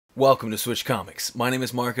Welcome to Swytch Comics. My name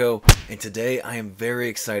is Marco, and today I am very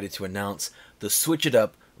excited to announce the Switch It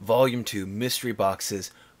Up Volume 2 mystery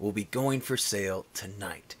boxes will be going for sale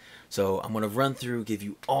tonight. So I'm going to run through, give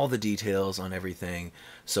you all the details on everything.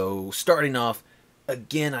 So starting off,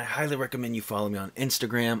 again, I highly recommend you follow me on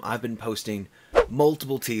Instagram. I've been posting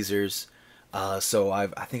multiple teasers. I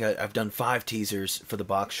think I've done 5 teasers for the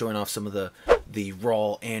box, showing off some of the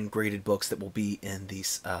raw and graded books that will be in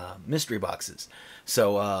these mystery boxes.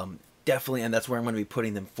 So definitely, and that's where I'm going to be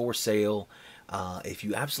putting them for sale. If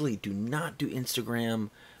you absolutely do not do Instagram,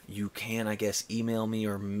 you can, I guess, email me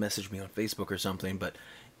or message me on Facebook or something. But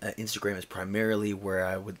Instagram is primarily where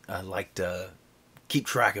I like to keep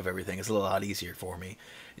track of everything. It's a lot easier for me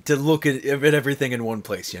to look at everything in one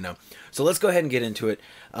place, you know. So let's go ahead and get into it.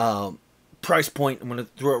 Price point, I'm going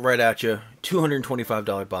to throw it right at you,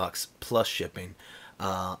 $225 box plus shipping.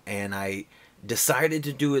 And I decided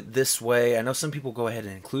to do it this way. I know some people go ahead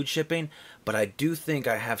and include shipping, but I do think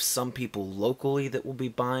I have some people locally that will be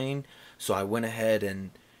buying. So I went ahead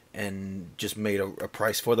and just made a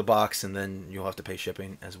price for the box, and then you'll have to pay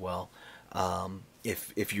shipping as well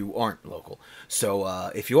if you aren't local. So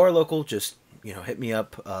if you are local, just hit me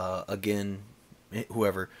up again,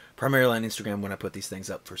 whoever, primarily on Instagram when I put these things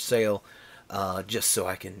up for sale. Just so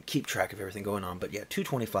I can keep track of everything going on. But yeah,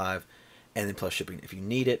 $225 and then plus shipping if you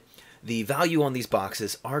need it. The value on these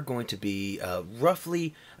boxes are going to be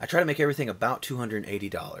roughly, I try to make everything about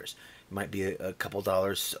 $280. It might be a couple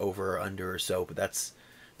dollars over or under or so, but that's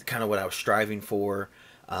kind of what I was striving for.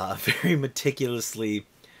 Very meticulously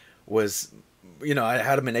was, I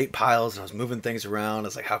had them in 8 piles and I was moving things around. I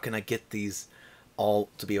was like, how can I get these all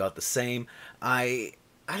to be about the same? I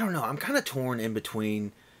don't know. I'm kind of torn in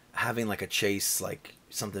between having like a chase, like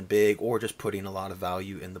something big, or just putting a lot of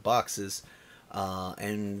value in the boxes.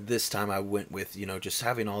 And this time I went with, just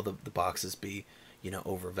having all the boxes be,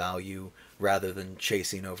 over value rather than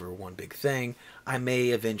chasing over one big thing. I may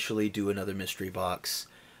eventually do another mystery box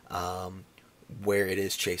where it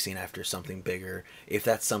is chasing after something bigger. If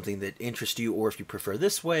that's something that interests you, or if you prefer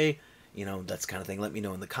this way, that's kind of thing, let me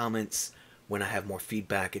know in the comments. When I have more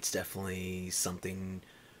feedback, it's definitely something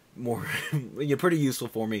more pretty useful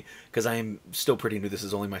for me, because I am still pretty new. This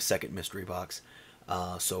is only my second mystery box,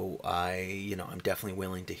 so I'm definitely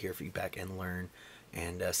willing to hear feedback and learn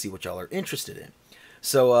and see what y'all are interested in.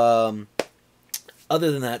 So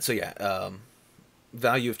other than that, so yeah,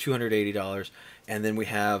 value of $280, and then we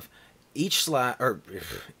have each slab, or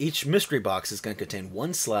each mystery box is going to contain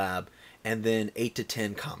 1 slab and then 8 to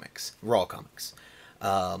 10 comics, raw comics.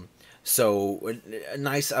 So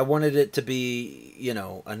nice. I wanted it to be,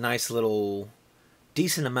 a nice little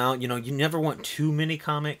decent amount. You never want too many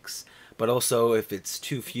comics, but also if it's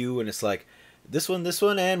too few and it's like this one,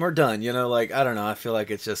 and we're done. Like, I don't know. I feel like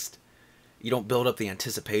it's just, you don't build up the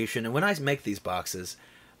anticipation. And when I make these boxes,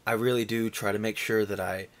 I really do try to make sure that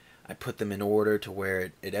I put them in order to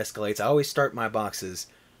where it escalates. I always start my boxes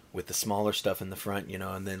with the smaller stuff in the front,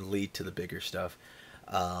 and then lead to the bigger stuff.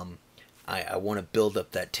 I want to build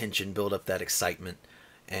up that tension, build up that excitement,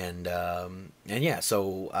 and yeah.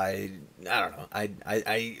 So I don't know.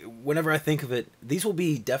 I whenever I think of it, these will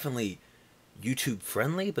be definitely YouTube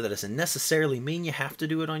friendly, but that doesn't necessarily mean you have to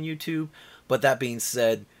do it on YouTube. But that being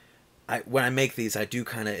said, when I make these, I do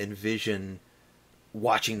kind of envision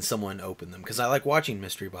watching someone open them, because I like watching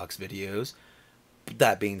mystery box videos.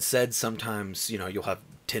 That being said, sometimes you'll have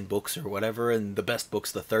 10 books or whatever, and the best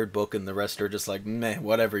book's the 3rd book, and the rest are just like meh,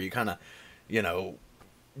 whatever. You kind of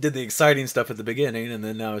did the exciting stuff at the beginning, and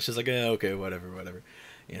then now it's just like, okay, whatever.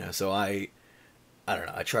 So I don't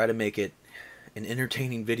know. I try to make it an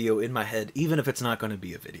entertaining video in my head, even if it's not going to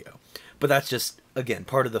be a video. But that's just, again,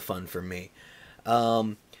 part of the fun for me.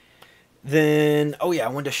 Then, oh yeah, I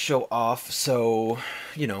wanted to show off. So,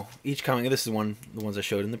 each comic. This is the ones I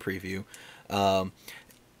showed in the preview.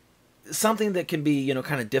 Something that can be,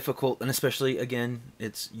 kind of difficult, and especially, again,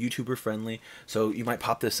 it's YouTuber friendly. So you might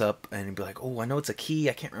pop this up and be like, oh, I know it's a key.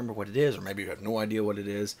 I can't remember what it is, or maybe you have no idea what it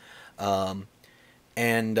is. But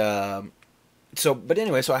anyway,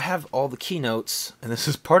 so I have all the keynotes, and this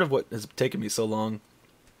is part of what has taken me so long.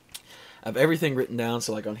 I have everything written down.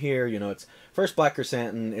 So like on here, it's first Black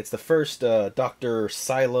Chrysanthemum, it's the first Dr.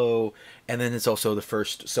 Silo, and then it's also the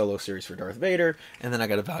first solo series for Darth Vader, and then I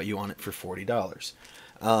got a value on it for $40.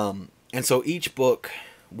 And so each book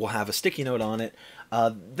will have a sticky note on it.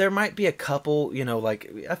 There might be a couple,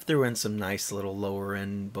 like I threw in some nice little lower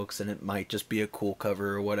end books, and it might just be a cool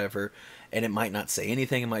cover or whatever, and it might not say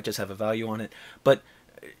anything. It might just have a value on it. But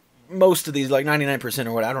most of these, like 99%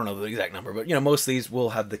 or what, I don't know the exact number, but most of these will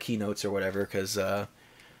have the keynotes or whatever, because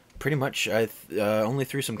pretty much I only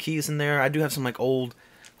threw some keys in there. I do have some like old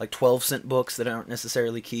like 12-cent books that aren't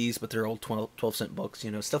necessarily keys, but they're old 12-cent books, you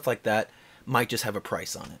know, stuff like that might just have a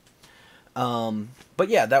price on it. But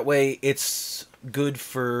yeah, that way it's good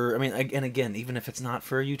for, I mean, and again, even if it's not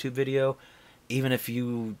for a YouTube video, even if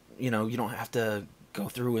you know, you don't have to go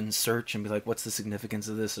through and search and be like, what's the significance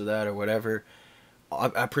of this or that or whatever.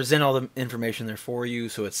 I present all the information there for you,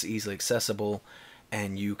 so it's easily accessible,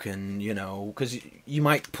 and you can, you know, because you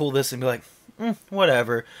might pull this and be like,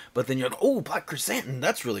 whatever, but then you're like, oh, Black Chrysanthemum,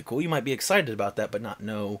 that's really cool. You might be excited about that, but not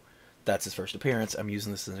know that's his first appearance. I'm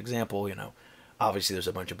using this as an example, you know. Obviously, there's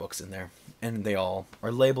a bunch of books in there, and they all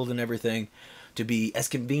are labeled and everything to be as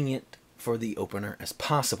convenient for the opener as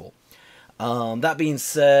possible. That being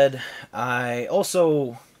said, I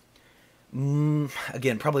also,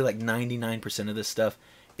 again, probably like 99% of this stuff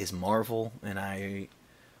is Marvel, and I'm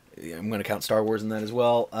going to count Star Wars in that as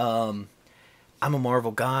well. I'm a Marvel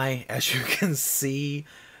guy, as you can see.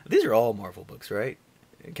 These are all Marvel books, right?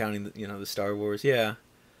 Counting, you know, the Star Wars, yeah.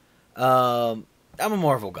 I'm a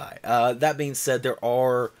Marvel guy. That being said, there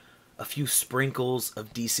are a few sprinkles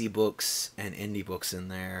of DC books and indie books in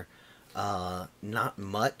there. Not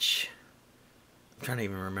much. I'm trying to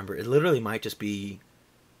even remember. It literally might just be,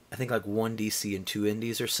 I think, like 1 DC and 2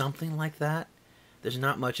 indies or something like that. There's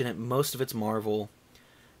not much in it. Most of it's Marvel.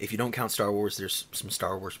 If you don't count Star Wars, there's some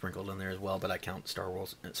Star Wars sprinkled in there as well, but I count Star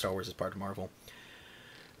Wars as part of Marvel.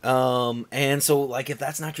 And so, like, if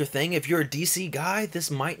that's not your thing, if you're a DC guy, this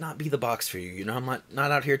might not be the box for you. You know, I'm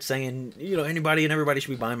not out here saying, you know, anybody and everybody should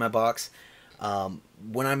be buying my box.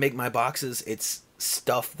 When I make my boxes, it's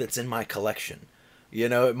stuff that's in my collection. You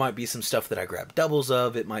know, it might be some stuff that I grab doubles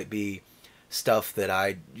of. It might be stuff that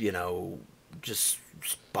I, you know, just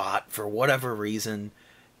bought for whatever reason.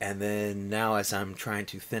 And then now, as I'm trying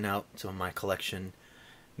to thin out some of my collection,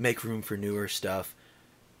 make room for newer stuff,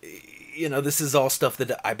 you know, this is all stuff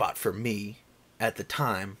that I bought for me at the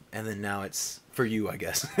time, and then now it's for you, I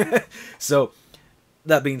guess. So,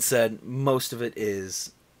 that being said, most of it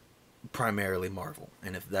is primarily Marvel.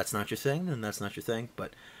 And if that's not your thing, then that's not your thing.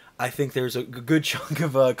 But I think there's a good chunk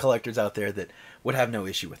of collectors out there that would have no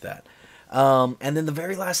issue with that. And then the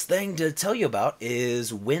very last thing to tell you about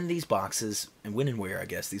is when these boxes, and when and where, I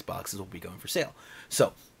guess, these boxes will be going for sale.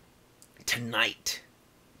 So, tonight,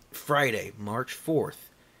 Friday, March 4th,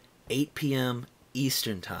 8 p.m.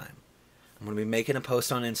 Eastern Time, I'm going to be making a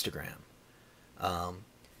post on Instagram.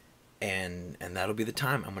 And that'll be the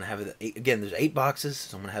time. I'm going to have it, again, there's 8 boxes,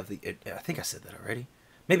 so I'm going to have I think I said that already.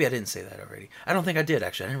 Maybe I didn't say that already. I don't think I did,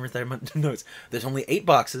 actually. I didn't write that in my notes. There's only 8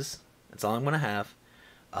 boxes. That's all I'm going to have.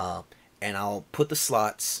 And I'll put the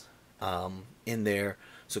slots in there.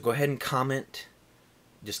 So go ahead and comment.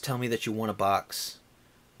 Just tell me that you want a box.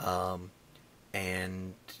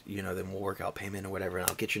 And, you know, then we'll work out payment or whatever. And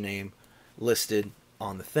I'll get your name listed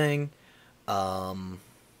on the thing.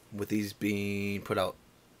 With these being put out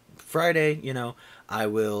Friday, you know, I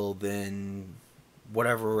will then,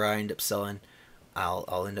 whatever I end up selling,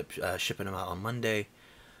 I'll end up shipping them out on Monday.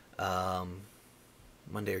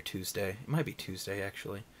 Monday or Tuesday. It might be Tuesday,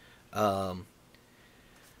 actually. But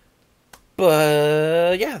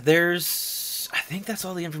yeah, I think that's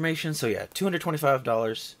all the information. So yeah,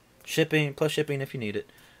 $225 shipping plus shipping if you need it.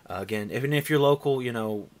 Again, even if you're local, you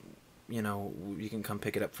know, you can come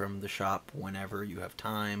pick it up from the shop whenever you have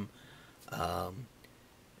time.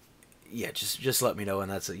 Yeah, just let me know,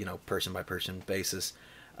 and that's a, you know, person by person basis.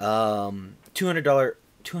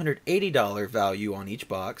 $280 value on each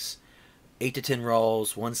box, 8 to 10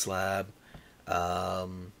 rolls, 1 slab.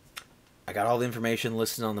 I got all the information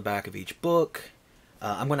listed on the back of each book.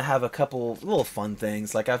 I'm going to have a couple little fun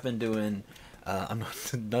things, like I've been doing. I'm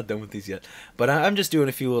not done with these yet, but I'm just doing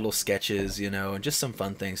a few little sketches, you know, and just some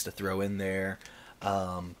fun things to throw in there.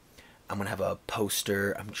 I'm going to have a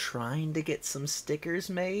poster. I'm trying to get some stickers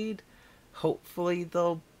made. Hopefully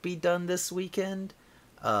they'll be done this weekend,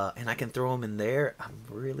 and I can throw them in there. I'm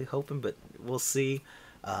really hoping, but we'll see.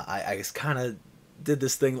 I just kind of did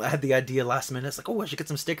this thing. I had the idea last minute. It's like, oh, I should get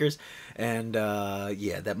some stickers. And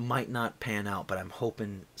yeah, that might not pan out, but I'm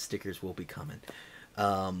hoping stickers will be coming.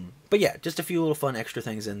 But yeah, just a few little fun extra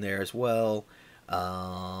things in there as well.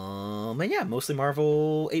 And yeah, mostly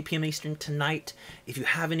Marvel, 8 p.m. Eastern tonight. If you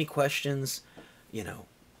have any questions, you know,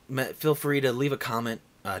 feel free to leave a comment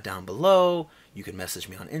down below. You can message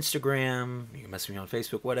me on Instagram. You can message me on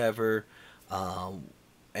Facebook, whatever.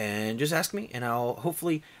 And just ask me, and I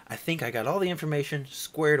think I got all the information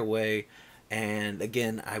squared away. And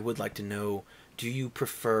again, I would like to know, do you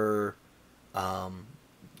prefer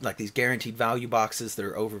like these guaranteed value boxes that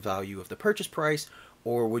are overvalue of the purchase price,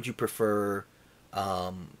 or would you prefer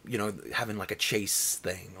you know, having like a chase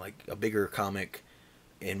thing, like a bigger comic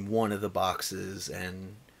in one of the boxes,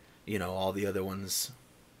 and you know, all the other ones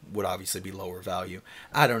would obviously be lower value.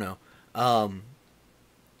 I don't know.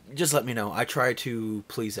 Just let me know. I try to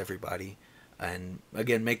please everybody, and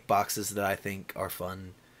again, make boxes that I think are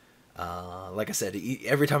fun. Like I said,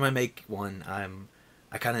 every time I make one,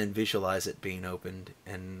 I kind of visualize it being opened,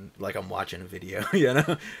 and like I'm watching a video, you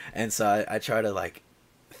know. And so I try to like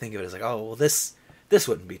think of it as like, oh well, this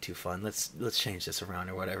wouldn't be too fun. Let's change this around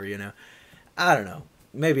or whatever, you know. I don't know.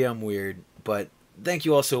 Maybe I'm weird, but thank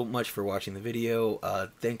you all so much for watching the video.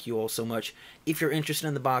 Thank you all so much if you're interested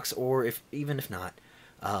in the box, or even if not.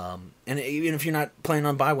 And even if you're not planning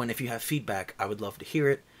on buying one, if you have feedback, I would love to hear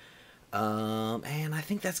it. And I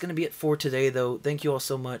think that's going to be it for today, though. Thank you all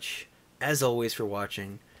so much, as always, for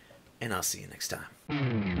watching, and I'll see you next time.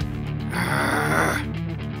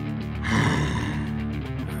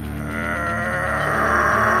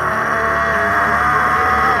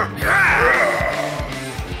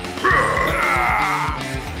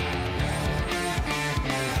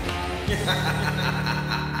 Ha ha ha ha!